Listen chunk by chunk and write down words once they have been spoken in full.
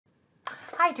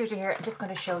Hi Deirdre here. I'm just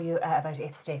going to show you about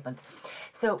if statements.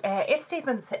 So if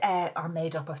statements are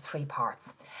made up of three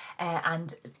parts,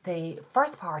 and the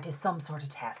first part is some sort of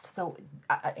test. So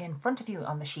in front of you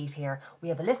on the sheet here we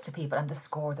have a list of people and the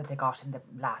score that they got in the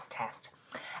last test,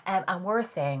 and we're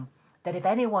saying that if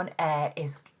anyone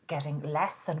is getting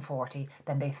less than 40,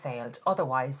 then they failed,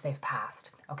 otherwise they've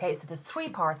passed. Okay, so there's three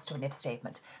parts to an if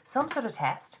statement. Some sort of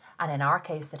test, and in our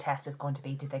case the test is going to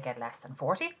be, did they get less than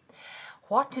 40?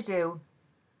 What to do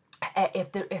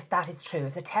if that is true,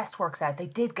 if the test works out they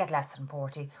did get less than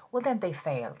 40, well then they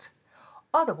failed.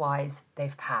 Otherwise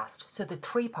they've passed. So the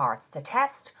three parts: the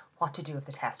test, what to do if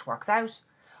the test works out,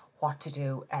 what to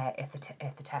do if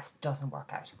the test doesn't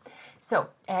work out. So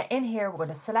in here we're going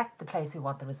to select the place we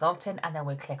want the result in, and then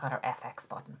we'll click on our FX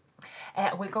button.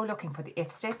 We'll go looking for the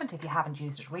if statement. If you haven't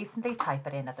used it recently, type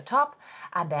it in at the top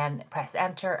and then press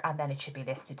enter, and then it should be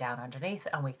listed down underneath,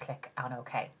 and we click on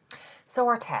OK. So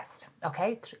our test,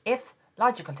 okay, if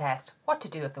logical test, what to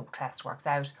do if the test works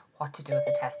out, what to do if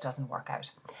the test doesn't work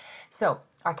out. So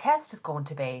our test is going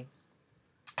to be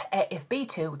if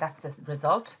B2, that's the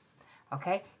result,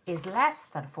 okay, is less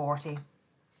than 40,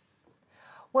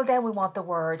 well then we want the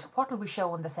word, what will we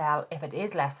show in the cell if it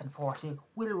is less than 40?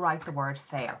 We'll write the word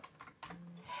fail.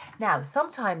 Now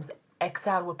sometimes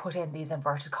Excel will put in these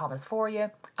inverted commas for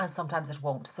you, and sometimes it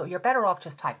won't. So you're better off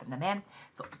just typing them in.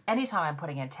 So anytime I'm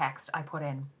putting in text, I put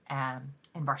in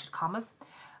inverted commas.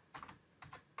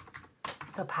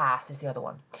 So pass is the other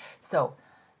one. So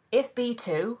if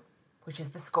B2, which is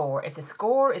the score, if the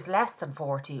score is less than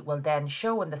 40, we'll then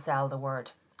show in the cell the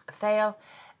word fail,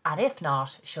 and if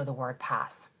not, show the word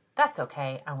pass. That's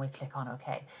okay, and we click on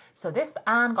OK. So this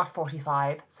Anne got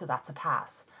 45, so that's a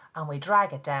pass. And we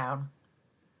drag it down,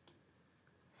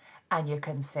 and you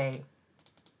can see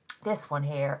this one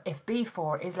here, if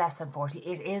B4 is less than 40,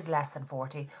 it is less than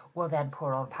 40, well then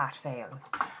poor old Pat failed.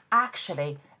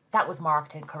 Actually, that was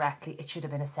marked incorrectly, it should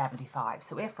have been a 75.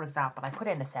 So if, for example, I put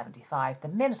in a 75, the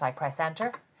minute I press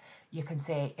enter, you can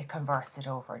see it converts it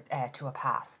over to a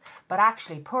pass. But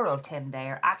actually, poor old Tim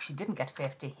there actually didn't get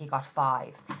 50, he got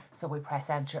 5. So we press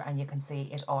enter and you can see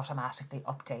it automatically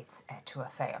updates to a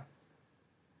fail.